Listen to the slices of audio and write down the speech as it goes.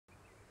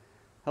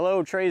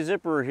Hello, Trey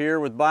Zipper here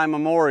with By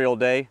Memorial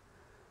Day,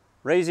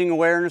 raising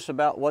awareness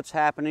about what's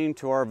happening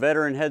to our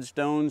veteran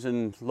headstones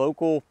in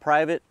local,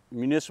 private,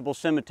 municipal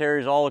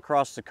cemeteries all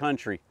across the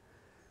country.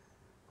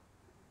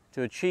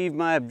 To achieve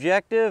my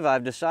objective,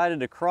 I've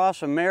decided to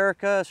cross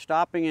America,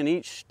 stopping in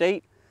each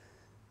state,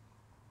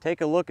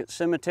 take a look at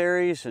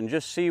cemeteries and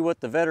just see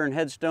what the veteran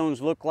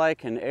headstones look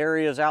like in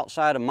areas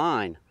outside of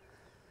mine.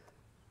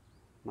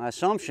 My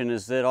assumption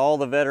is that all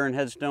the veteran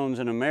headstones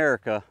in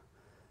America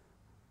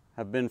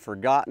have been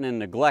forgotten and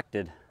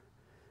neglected,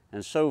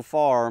 and so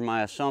far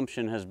my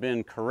assumption has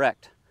been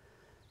correct.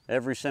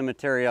 Every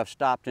cemetery I've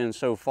stopped in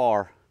so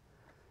far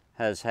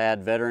has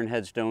had veteran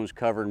headstones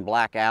covered in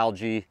black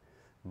algae,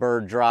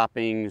 bird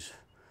droppings,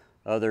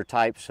 other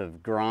types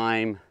of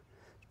grime.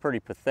 It's pretty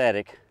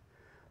pathetic.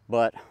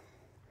 But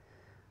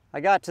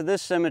I got to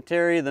this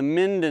cemetery, the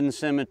Minden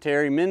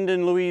Cemetery,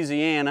 Minden,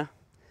 Louisiana,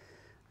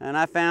 and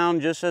I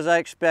found, just as I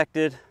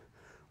expected,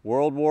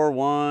 World War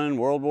I,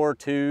 World War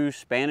II,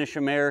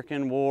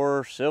 Spanish-American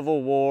War,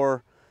 Civil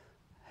War,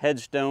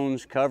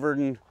 headstones covered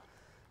in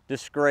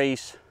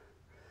disgrace.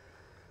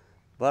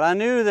 But I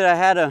knew that I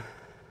had a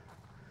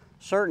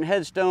certain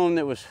headstone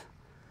that was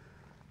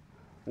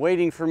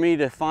waiting for me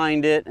to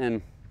find it,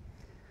 and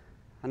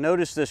I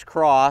noticed this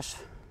cross,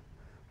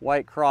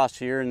 white cross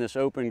here in this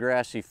open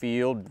grassy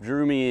field,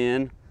 drew me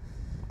in.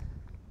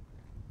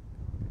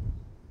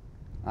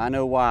 I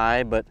know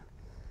why, but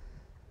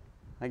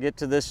I get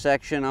to this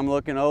section, I'm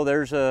looking, oh,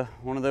 there's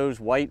one of those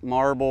white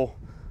marble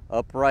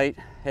upright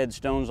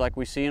headstones like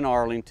we see in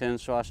Arlington.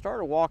 So I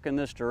started walking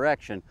this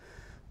direction,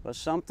 but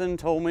something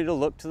told me to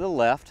look to the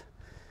left,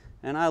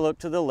 and I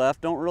looked to the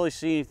left, don't really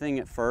see anything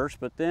at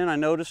first, but then I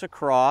notice a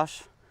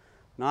cross,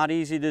 not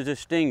easy to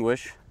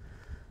distinguish,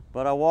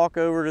 but I walk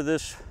over to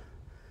this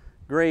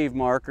grave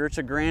marker. It's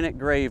a granite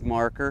grave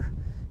marker.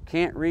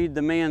 Can't read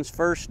the man's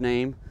first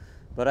name,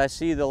 but I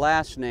see the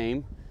last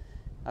name.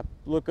 I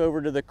look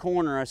over to the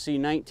corner, I see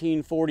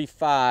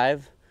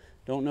 1945.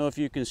 Don't know if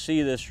you can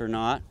see this or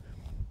not.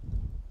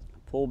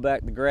 Pull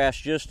back the grass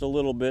just a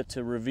little bit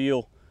to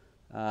reveal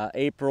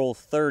April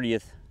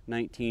 30th,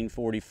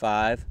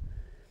 1945.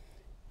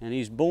 And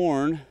he's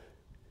born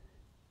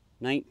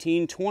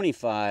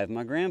 1925.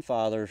 My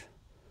grandfather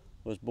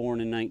was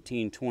born in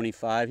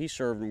 1925. He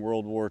served in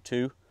World War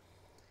II.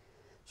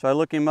 So I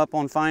look him up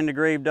on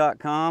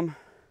findagrave.com.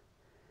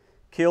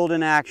 Killed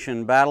in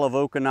action, Battle of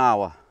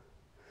Okinawa.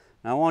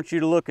 Now I want you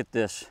to look at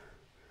this.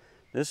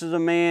 This is a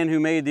man who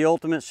made the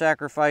ultimate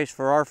sacrifice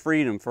for our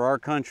freedom, for our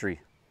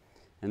country.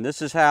 And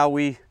this is how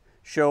we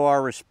show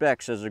our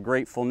respects as a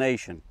grateful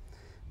nation.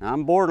 Now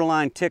I'm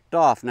borderline ticked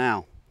off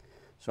now.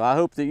 So I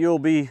hope that you'll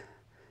be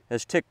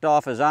as ticked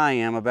off as I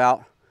am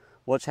about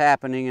what's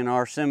happening in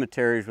our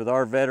cemeteries with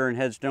our veteran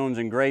headstones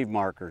and grave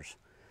markers.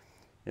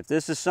 If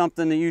this is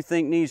something that you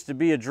think needs to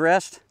be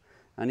addressed,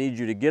 I need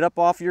you to get up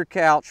off your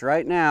couch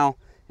right now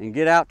and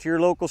get out to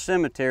your local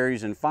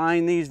cemeteries and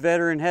find these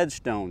veteran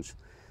headstones.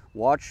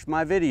 Watch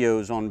my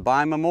videos on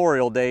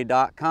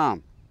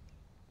bymemorialday.com.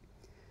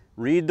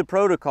 Read the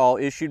protocol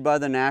issued by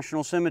the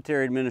National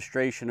Cemetery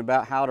Administration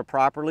about how to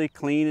properly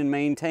clean and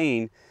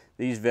maintain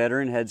these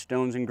veteran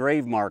headstones and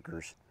grave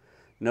markers.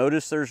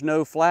 Notice there's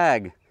no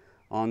flag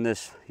on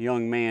this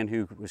young man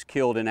who was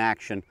killed in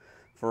action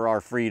for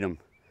our freedom.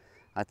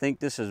 I think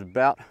this is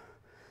about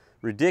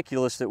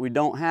ridiculous that we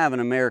don't have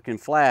an American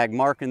flag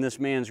marking this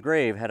man's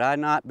grave. Had I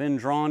not been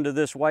drawn to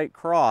this white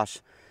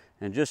cross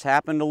and just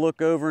happened to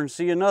look over and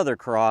see another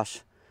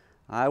cross,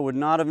 I would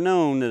not have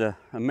known that an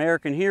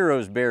American hero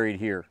is buried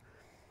here.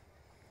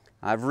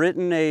 I've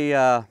written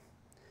an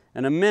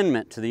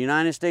amendment to the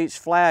United States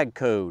Flag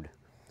Code.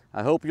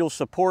 I hope you'll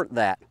support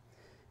that.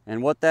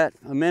 And what that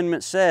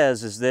amendment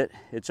says is that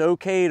it's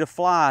okay to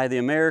fly the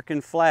American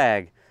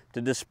flag,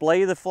 to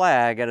display the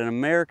flag at an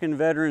American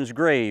veteran's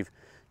grave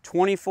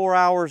 24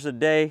 hours a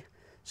day,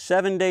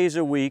 7 days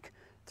a week,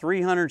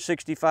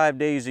 365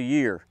 days a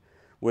year,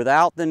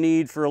 without the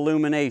need for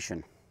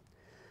illumination.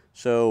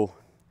 So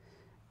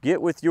get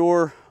with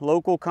your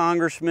local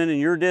congressman in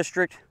your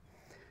district,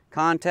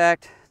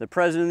 contact the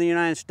President of the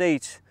United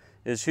States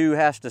is who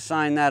has to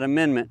sign that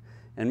amendment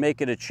and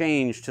make it a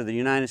change to the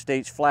United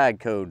States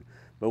Flag Code.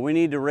 But we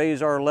need to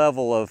raise our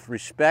level of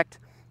respect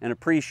and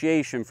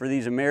appreciation for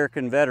these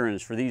American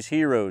veterans, for these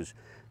heroes.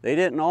 They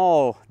didn't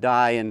all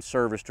die in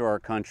service to our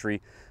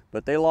country,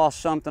 but they lost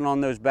something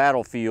on those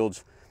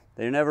battlefields.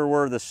 They never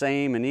were the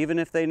same, and even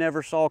if they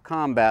never saw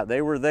combat,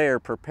 they were there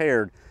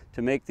prepared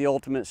to make the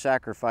ultimate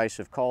sacrifice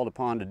if called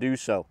upon to do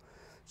so.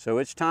 So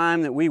it's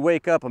time that we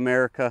wake up,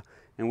 America,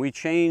 and we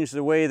change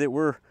the way that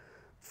we're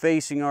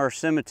facing our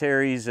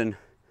cemeteries and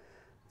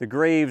the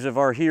graves of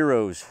our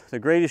heroes. The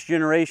greatest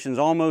generation's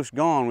almost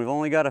gone. We've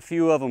only got a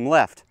few of them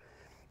left.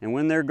 And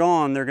when they're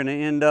gone, they're going to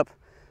end up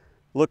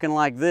looking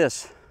like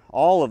this.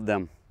 All of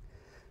them.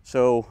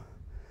 So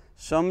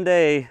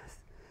someday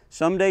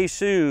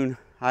soon,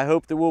 I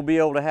hope that we'll be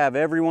able to have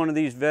every one of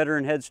these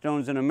veteran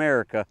headstones in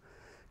America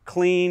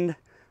cleaned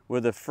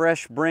with a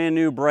fresh, brand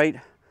new, bright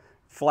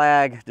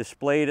flag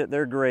displayed at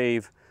their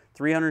grave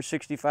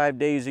 365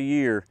 days a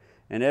year,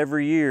 And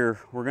every year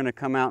we're going to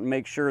come out and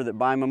make sure that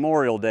by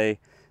Memorial Day,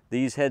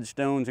 these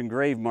headstones and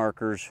grave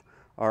markers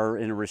are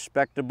in a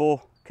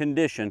respectable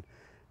condition,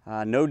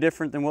 no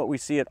different than what we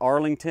see at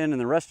Arlington and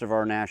the rest of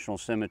our national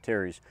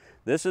cemeteries.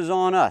 This is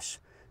on us.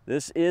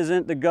 This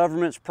isn't the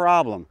government's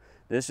problem.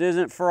 This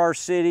isn't for our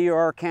city or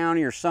our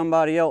county or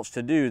somebody else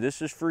to do.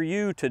 This is for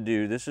you to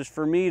do. This is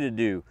for me to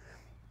do.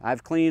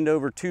 I've cleaned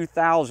over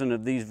 2,000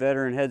 of these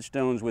veteran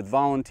headstones with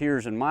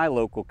volunteers in my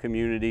local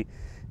community.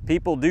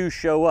 People do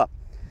show up.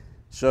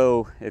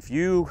 So if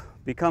you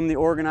become the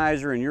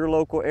organizer in your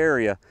local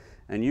area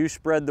and you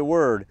spread the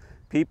word,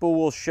 people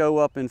will show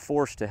up in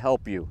force to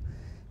help you.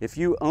 If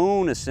you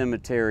own a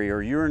cemetery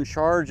or you're in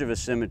charge of a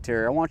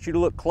cemetery, I want you to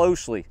look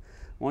closely.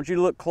 I want you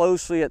to look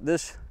closely at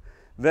this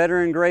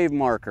veteran grave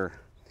marker.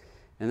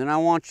 And then I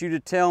want you to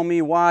tell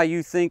me why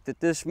you think that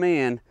this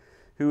man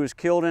who was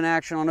killed in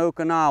action on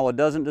Okinawa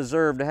doesn't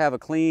deserve to have a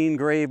clean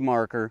grave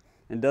marker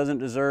and doesn't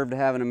deserve to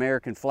have an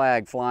American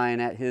flag flying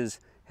at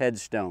his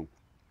headstone.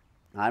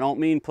 I don't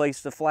mean place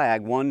the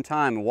flag one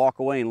time and walk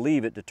away and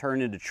leave it to turn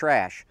into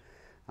trash.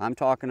 I'm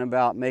talking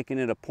about making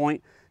it a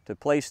point to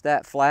place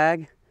that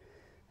flag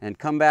and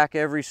come back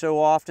every so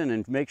often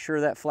and make sure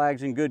that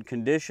flag's in good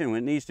condition.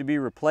 When it needs to be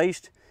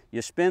replaced,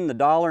 you spend the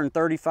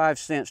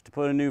 $1.35 to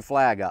put a new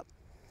flag up.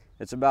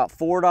 It's about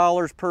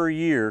 $4 per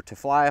year to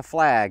fly a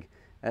flag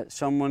at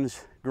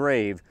someone's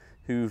grave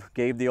who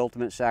gave the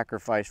ultimate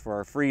sacrifice for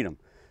our freedom.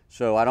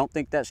 So I don't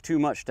think that's too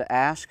much to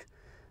ask.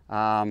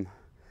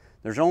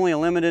 There's only a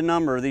limited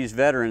number of these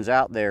veterans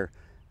out there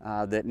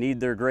that need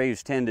their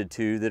graves tended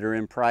to that are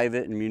in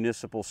private and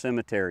municipal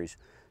cemeteries.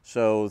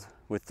 So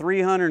with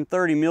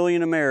 330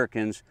 million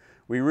Americans,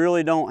 we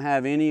really don't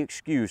have any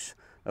excuse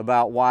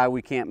about why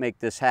we can't make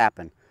this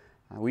happen.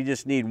 We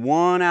just need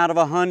 1 out of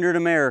 100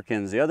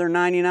 Americans. The other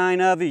 99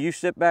 of you, you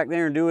sit back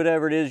there and do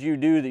whatever it is you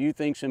do that you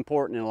think's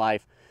important in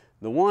life.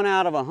 The 1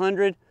 out of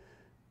 100,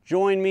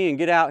 join me and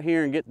get out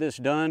here and get this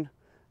done.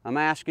 I'm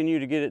asking you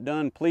to get it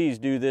done. Please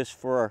do this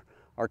for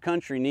our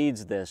country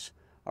needs this.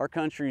 Our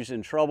country's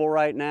in trouble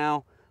right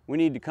now. We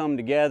need to come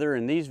together,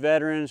 and these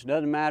veterans,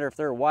 doesn't matter if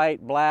they're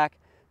white, black,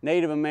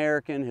 Native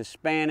American,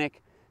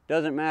 Hispanic,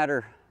 doesn't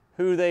matter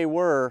who they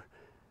were.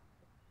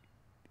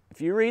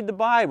 If you read the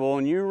Bible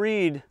and you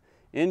read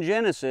in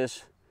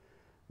Genesis,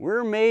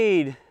 we're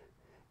made,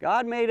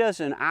 God made us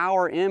in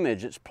our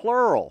image. It's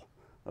plural,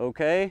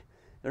 okay?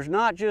 There's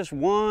not just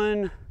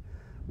one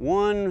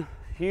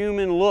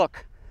human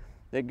look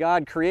that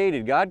God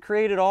created. God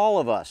created all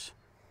of us.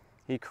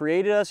 He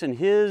created us in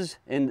His,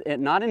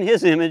 not in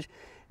His image,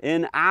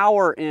 in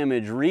our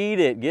image. Read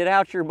it. Get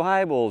out your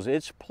Bibles.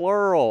 It's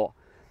plural.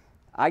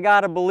 I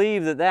got to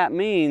believe that that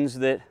means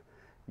that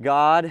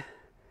God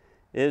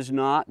is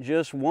not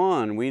just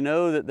one. We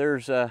know that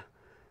there's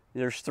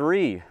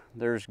three.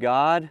 There's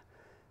God,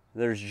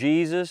 there's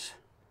Jesus,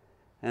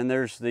 and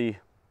there's the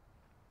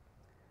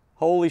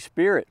Holy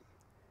Spirit,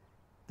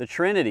 the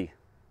Trinity.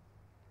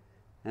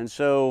 And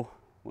so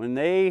when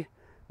they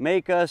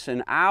make us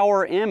in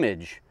our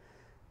image,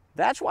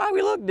 that's why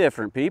we look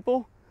different,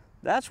 people.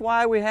 That's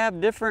why we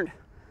have different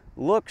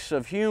looks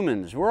of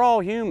humans. We're all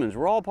humans.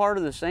 We're all part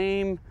of the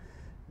same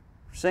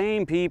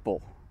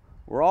people.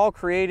 We're all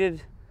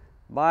created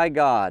by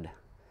God.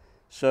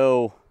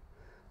 So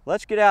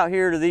let's get out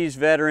here to these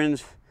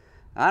veterans.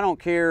 I don't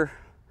care,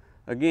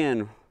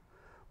 again,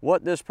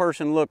 what this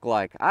person looked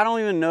like. I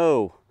don't even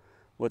know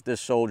what this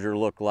soldier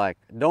looked like.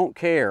 Don't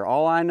care.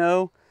 All I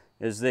know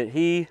is that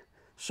he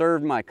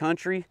served my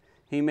country.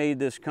 He made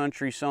this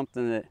country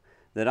something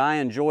that I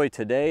enjoy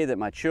today, that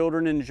my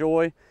children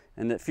enjoy,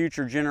 and that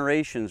future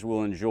generations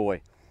will enjoy.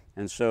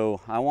 And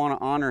so I want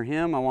to honor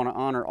him. I want to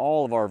honor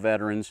all of our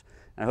veterans.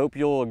 I hope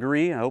you'll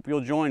agree. I hope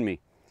you'll join me.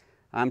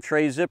 I'm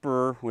Trey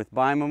Zipperer with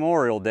By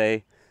Memorial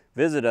Day.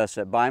 Visit us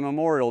at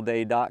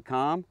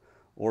bymemorialday.com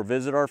or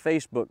visit our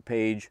Facebook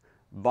page,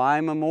 By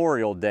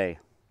Memorial Day.